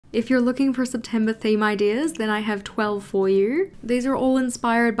If you're looking for September theme ideas, then I have 12 for you. These are all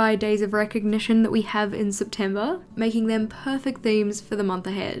inspired by days of recognition that we have in September, making them perfect themes for the month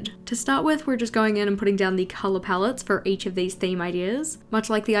ahead. To start with, we're just going in and putting down the colour palettes for each of these theme ideas. Much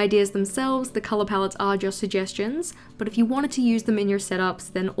like the ideas themselves, the colour palettes are just suggestions, but if you wanted to use them in your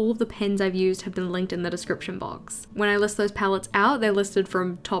setups, then all of the pens I've used have been linked in the description box. When I list those palettes out, they're listed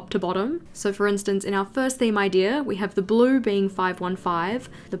from top to bottom. So for instance, in our first theme idea, we have the blue being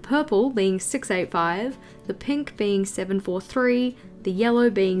 515, the purple being 685, the pink being 743, the yellow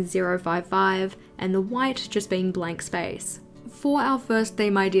being 055, and the white just being blank space. For our first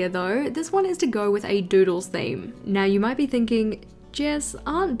theme idea though, this one is to go with a doodles theme. Now you might be thinking, Jess,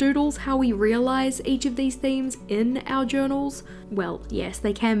 aren't doodles how we realize each of these themes in our journals? Well, yes,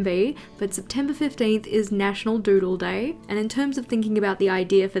 they can be, but September 15th is National Doodle Day, and in terms of thinking about the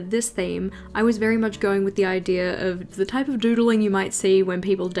idea for this theme, I was very much going with the idea of the type of doodling you might see when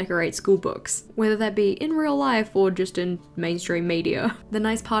people decorate school books, whether that be in real life or just in mainstream media. The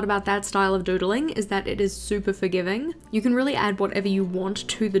nice part about that style of doodling is that it is super forgiving. You can really add whatever you want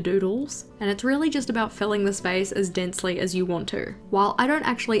to the doodles, and it's really just about filling the space as densely as you want to. While I don't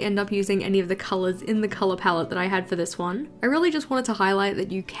actually end up using any of the colours in the colour palette that I had for this one, I really just wanted to highlight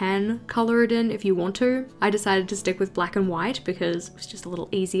that you can colour it in if you want to. I decided to stick with black and white because it was just a little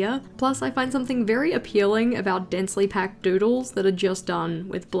easier. Plus I find something very appealing about densely packed doodles that are just done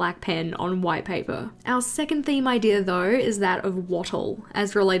with black pen on white paper. Our second theme idea though is that of Wattle,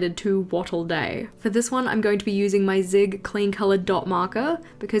 as related to Wattle Day. For this one I'm going to be using my Zig clean coloured dot marker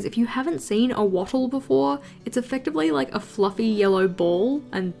because if you haven't seen a wattle before, it's effectively like a fluffy yellow ball,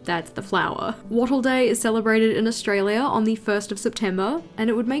 and that's the flower. Wattle Day is celebrated in Australia on the 1st of September, and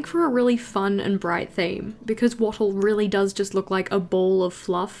it would make for a really fun and bright theme. Because wattle really does just look like a ball of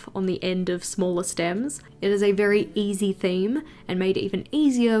fluff on the end of smaller stems, it is a very easy theme, and made even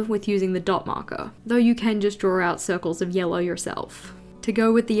easier with using the dot marker, though you can just draw out circles of yellow yourself. To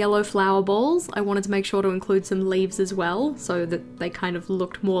go with the yellow flower balls, I wanted to make sure to include some leaves as well, so that they kind of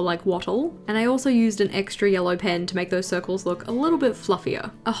looked more like wattle. And I also used an extra yellow pen to make those circles look a little bit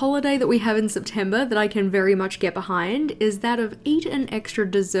fluffier. A holiday that we have in September that I can very much get behind is that of Eat an Extra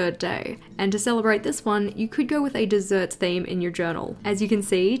Dessert Day. And to celebrate this one, you could go with a desserts theme in your journal. As you can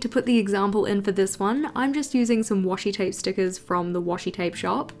see, to put the example in for this one, I'm just using some washi tape stickers from the washi tape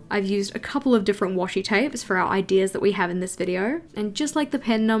shop. I've used a couple of different washi tapes for our ideas that we have in this video, and just like the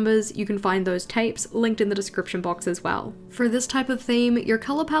pen numbers, you can find those tapes linked in the description box as well. For this type of theme, your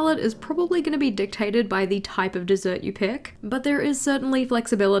colour palette is probably going to be dictated by the type of dessert you pick, but there is certainly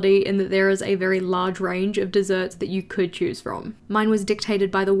flexibility in that there is a very large range of desserts that you could choose from. Mine was dictated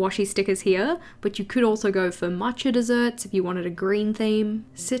by the washi stickers here, but you could also go for matcha desserts if you wanted a green theme,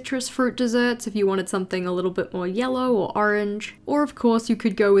 citrus fruit desserts if you wanted something a little bit more yellow or orange, or of course you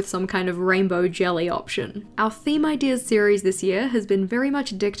could go with some kind of rainbow jelly option. Our theme ideas series this year has been very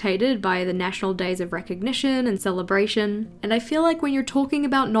much dictated by the national days of recognition and celebration, and I feel like when you're talking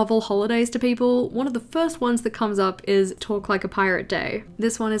about novel holidays to people, one of the first ones that comes up is Talk Like a Pirate Day.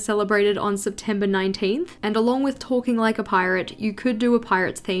 This one is celebrated on September 19th, and along with Talking Like a Pirate, you could do a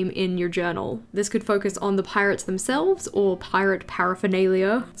pirates theme in your journal. This could focus on the pirates themselves or pirate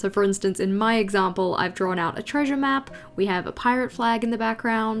paraphernalia. So for instance, in my example, I've drawn out a treasure map, we have a pirate flag in the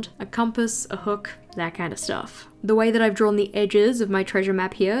background, a compass, a hook, that kind of stuff. The way that I've drawn the edges of my treasure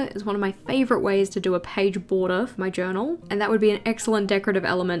map here is one of my favourite ways to do a page border for my journal, and that would be an excellent decorative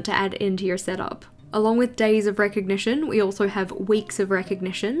element to add into your setup. Along with days of recognition, we also have weeks of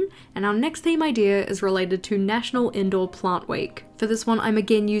recognition, and our next theme idea is related to National Indoor Plant Week. For this one, I'm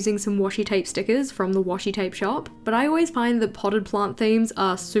again using some washi tape stickers from the washi tape shop, but I always find that potted plant themes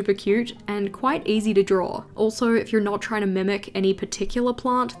are super cute and quite easy to draw. Also, if you're not trying to mimic any particular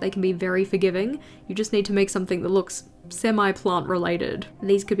plant, they can be very forgiving. You just need to make something that looks semi-plant related.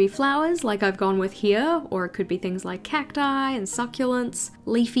 These could be flowers like I've gone with here, or it could be things like cacti and succulents,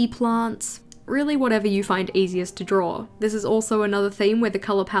 leafy plants, really whatever you find easiest to draw. This is also another theme where the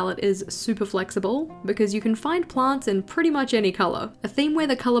colour palette is super flexible, because you can find plants in pretty much any colour. A theme where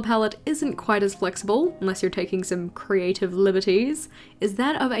the colour palette isn't quite as flexible, unless you're taking some creative liberties, is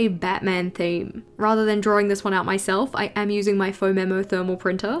that of a Batman theme. Rather than drawing this one out myself, I am using my Faux Memo thermal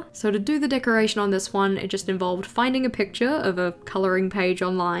printer, so to do the decoration on this one, it just involved finding a picture of a colouring page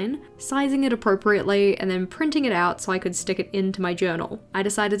online, sizing it appropriately, and then printing it out so I could stick it into my journal. I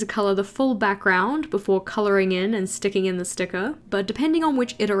decided to colour the full background before colouring in and sticking in the sticker, but depending on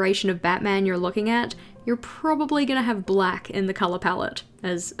which iteration of Batman you're looking at, you're probably gonna have black in the colour palette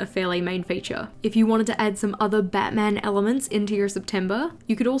as a fairly main feature. If you wanted to add some other Batman elements into your September,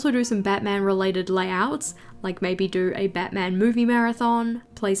 you could also do some Batman related layouts. like maybe do a Batman movie marathon,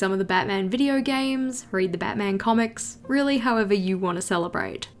 play some of the Batman video games, read the Batman comics, really however you want to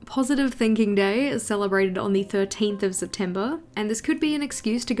celebrate. Positive Thinking Day is celebrated on the 13th of September, and this could be an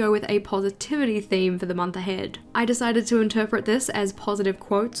excuse to go with a positivity theme for the month ahead. I decided to interpret this as positive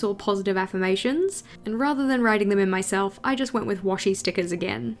quotes or positive affirmations, and rather than writing them in myself, I just went with washi stickers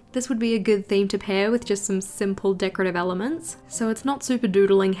again. This would be a good theme to pair with just some simple decorative elements, so it's not super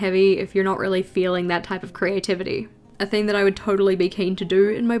doodling heavy if you're not really feeling that type of creativity. A thing that I would totally be keen to do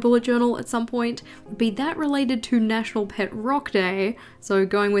in my bullet journal at some point would be that related to National Pet Rock Day, so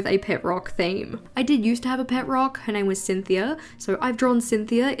going with a pet rock theme. I did used to have a pet rock, her name was Cynthia, so I've drawn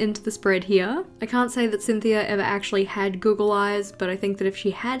Cynthia into the spread here. I can't say that Cynthia ever actually had Google eyes, but I think that if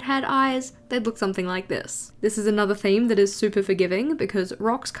she had had eyes, they'd look something like this. This is another theme that is super forgiving because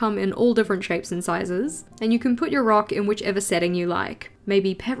rocks come in all different shapes and sizes, and you can put your rock in whichever setting you like.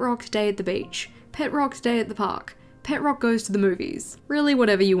 Maybe Pet Rock's Day at the beach, Pet Rock's Day at the park, Pet Rock goes to the movies. Really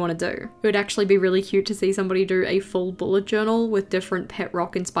whatever you want to do. It would actually be really cute to see somebody do a full bullet journal with different Pet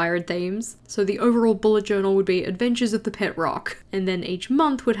Rock inspired themes. So the overall bullet journal would be Adventures of the Pet Rock, and then each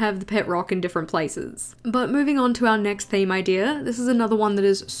month would have the Pet Rock in different places. But moving on to our next theme idea, this is another one that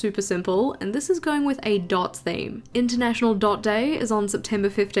is super simple, and this is going with a dots theme. International Dot Day is on September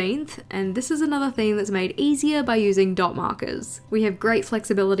 15th, and this is another theme that's made easier by using dot markers. We have great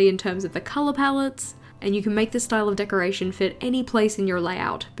flexibility in terms of the color palettes, and you can make this style of decoration fit any place in your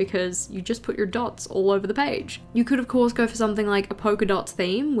layout because you just put your dots all over the page. You could of course go for something like a polka dots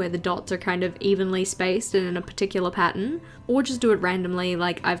theme where the dots are kind of evenly spaced and in a particular pattern, or just do it randomly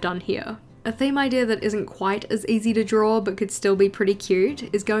like I've done here. A theme idea that isn't quite as easy to draw but could still be pretty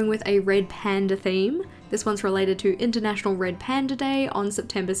cute is going with a red panda theme. This one's related to International Red Panda Day on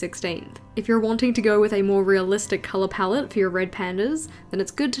September 16th. If you're wanting to go with a more realistic colour palette for your red pandas, then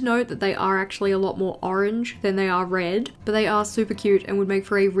it's good to note that they are actually a lot more orange than they are red, but they are super cute and would make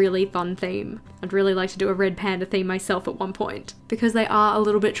for a really fun theme. I'd really like to do a red panda theme myself at one point. Because they are a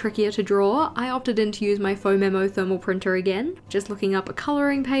little bit trickier to draw, I opted in to use my Faux Memo thermal printer again, just looking up a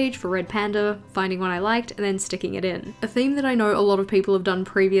colouring page for red panda, finding one I liked, and then sticking it in. A theme that I know a lot of people have done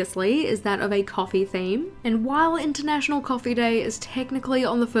previously is that of a coffee theme. And while International Coffee Day is technically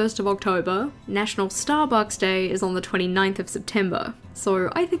on the 1st of October, National Starbucks Day is on the 29th of September,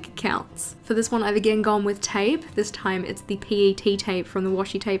 so I think it counts. For this one I've again gone with tape. This time it's the PET tape from the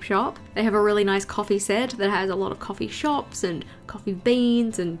washi tape shop. They have a really nice coffee set that has a lot of coffee shops and coffee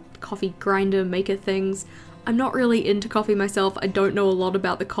beans and coffee grinder maker things. I'm not really into coffee myself, I don't know a lot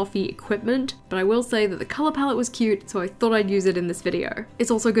about the coffee equipment, but I will say that the colour palette was cute, so I thought I'd use it in this video.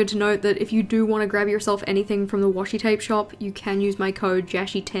 It's also good to note that if you do want to grab yourself anything from the washi tape shop, you can use my code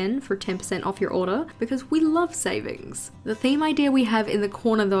JashiiCorrin for 10% off your order, because we love savings. The theme idea we have in the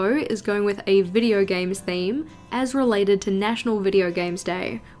corner though is going with a video games theme, as related to National Video Games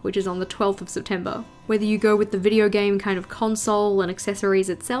Day, which is on the 12th of September. Whether you go with the video game kind of console and accessories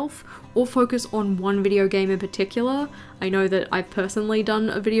itself, or focus on one video game in particular. I know that I've personally done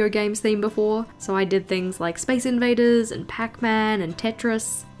a video games theme before, so I did things like Space Invaders and Pac-Man and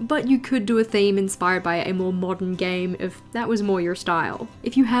Tetris, but you could do a theme inspired by a more modern game if that was more your style.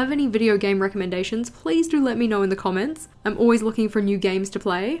 If you have any video game recommendations, please do let me know in the comments. I'm always looking for new games to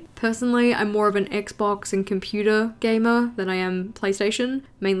play. Personally, I'm more of an Xbox and computer gamer than I am PlayStation,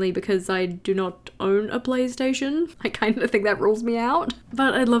 mainly because I do not own a PlayStation. I kind of think that rules me out,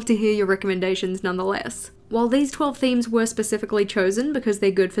 but I'd love to hear your recommendations nonetheless. While these 12 themes were specifically chosen because they're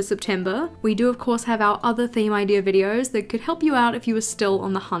good for September, we do of course have our other theme idea videos that could help you out if you were still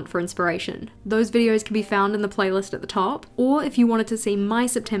on the hunt for inspiration. Those videos can be found in the playlist at the top, or if you wanted to see my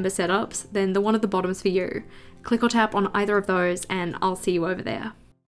September setups, then the one at the bottom's for you. Click or tap on either of those and I'll see you over there.